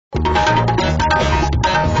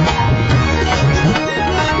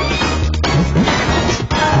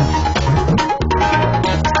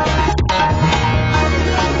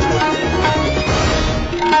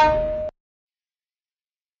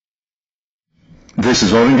This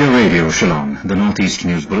is All India Radio, Shillong, the Northeast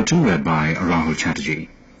News Bulletin read by Rahul Chatterjee.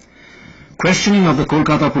 Questioning of the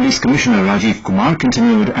Kolkata Police Commissioner Rajeev Kumar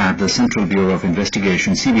continued at the Central Bureau of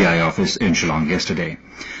Investigation CBI office in Shillong yesterday.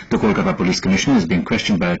 The Kolkata Police Commissioner is being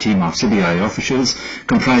questioned by a team of CBI officials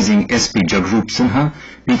comprising SP Jagrup Sinha,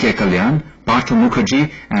 PK Kalyan, Partha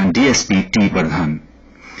Mukherjee and DSP T. Bardhan.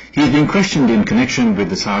 He is being questioned in connection with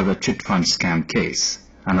the Sarda chit fund scam case.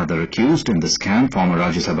 Another accused in the scam, former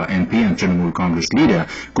Rajya Sabha MP and Trinamool Congress leader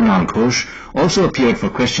Kunal Ghosh, also appeared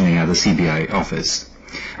for questioning at the CBI office.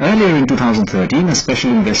 Earlier in 2013, a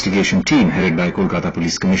special investigation team headed by Kolkata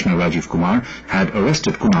Police Commissioner Rajeev Kumar had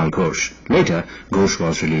arrested Kunal Ghosh. Later, Ghosh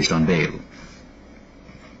was released on bail.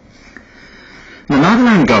 The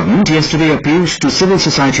Nagaland government yesterday appealed to civil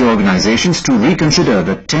society organizations to reconsider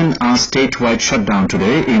the 10-hour statewide shutdown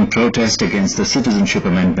today in protest against the Citizenship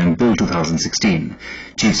Amendment Bill 2016.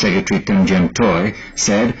 Chief Secretary Tim Jem Toy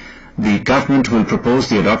said the government will propose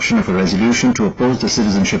the adoption of a resolution to oppose the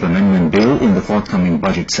Citizenship Amendment Bill in the forthcoming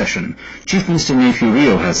budget session. Chief Minister Nephew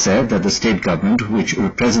Rio has said that the state government, which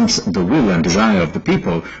represents the will and desire of the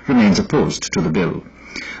people, remains opposed to the bill.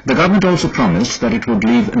 The government also promised that it would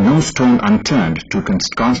leave no stone unturned to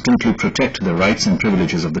constantly protect the rights and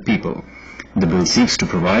privileges of the people. The bill seeks to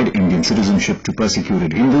provide Indian citizenship to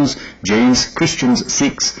persecuted Hindus, Jains, Christians,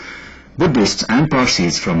 Sikhs, Buddhists and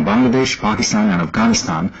Parsis from Bangladesh, Pakistan and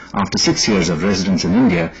Afghanistan after 6 years of residence in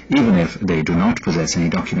India, even if they do not possess any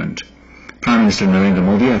document. Prime Minister Narendra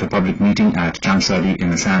Modi, at a public meeting at Chansari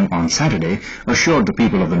in Assam on Saturday, assured the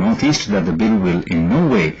people of the Northeast that the bill will in no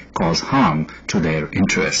way cause harm to their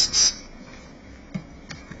interests.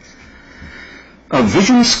 A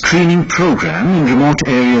vision screening program in remote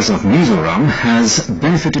areas of Mizoram has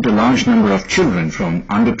benefited a large number of children from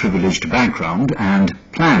underprivileged background, and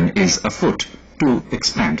plan is afoot to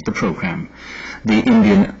expand the program. The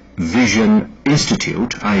Indian Vision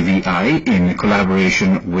Institute, IVI, in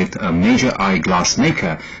collaboration with a major eyeglass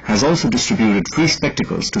maker, has also distributed free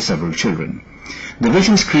spectacles to several children. The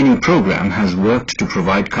vision screening program has worked to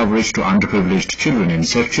provide coverage to underprivileged children in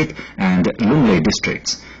Serchhip and Lumley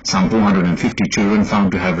districts. Some 250 children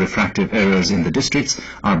found to have refractive errors in the districts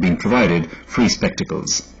are being provided free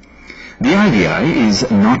spectacles. The IVI is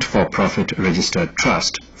a not-for-profit registered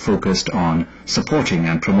trust focused on supporting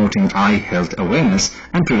and promoting eye health awareness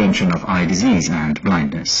and prevention of eye disease and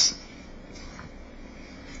blindness.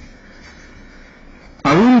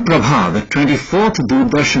 Arun Prabha, the 24th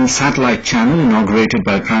Doordarshan satellite channel inaugurated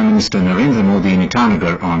by Prime Minister Narendra Modi in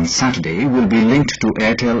Itanagar on Saturday, will be linked to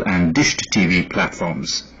Airtel and Dish TV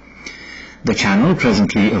platforms. The channel,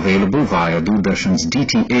 presently available via Doordarshan's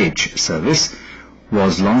DTH service,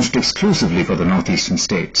 was launched exclusively for the northeastern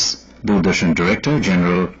states. Doordarshan Director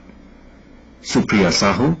General Supriya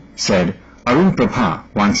Sahu said Arun Prabha,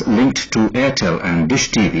 once linked to Airtel and Dish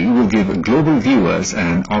TV, will give global viewers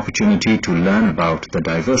an opportunity to learn about the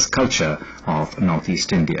diverse culture of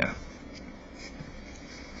Northeast India.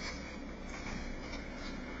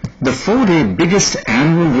 The 4-day biggest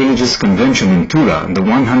annual religious convention in Tura, the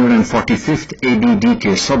 145th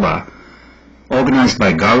ABDK Soba, organized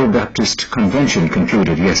by Garo Baptist Convention,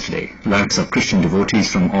 concluded yesterday. Lakhs of Christian devotees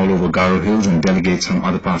from all over Garo Hills and delegates from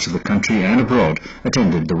other parts of the country and abroad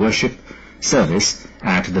attended the worship service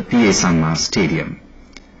at the PA Sangma Stadium.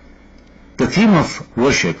 The theme of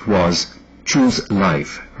worship was Choose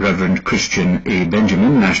Life. Reverend Christian A.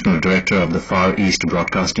 Benjamin, National Director of the Far East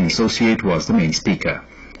Broadcasting Associate, was the main speaker.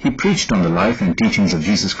 He preached on the life and teachings of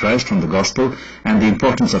Jesus Christ from the Gospel and the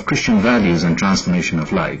importance of Christian values and transformation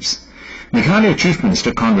of lives. Meghalaya Chief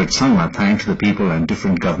Minister Conrad Sangma thanked the people and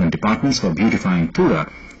different government departments for beautifying Tura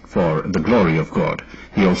for the glory of God.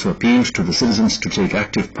 He also appealed to the citizens to take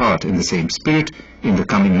active part in the same spirit in the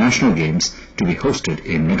coming national games to be hosted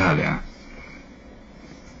in Meghalaya.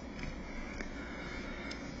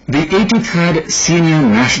 The 83rd Senior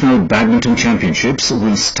National Badminton Championships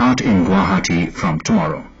will start in Guwahati from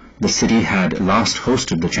tomorrow. The city had last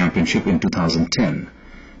hosted the championship in 2010.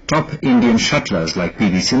 Top Indian shuttlers like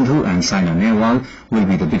PV Sindhu and Saina Nehwal will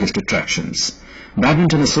be the biggest attractions.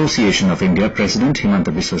 Badminton Association of India President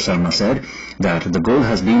Himanta Biswa Sarma said that the goal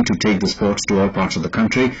has been to take the sports to all parts of the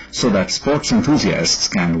country so that sports enthusiasts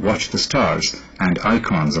can watch the stars and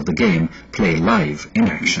icons of the game play live in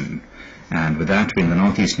action. And with that, being the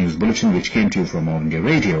Northeast News Bulletin, which came to you from All India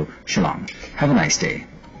Radio, Shillong. Have a nice day.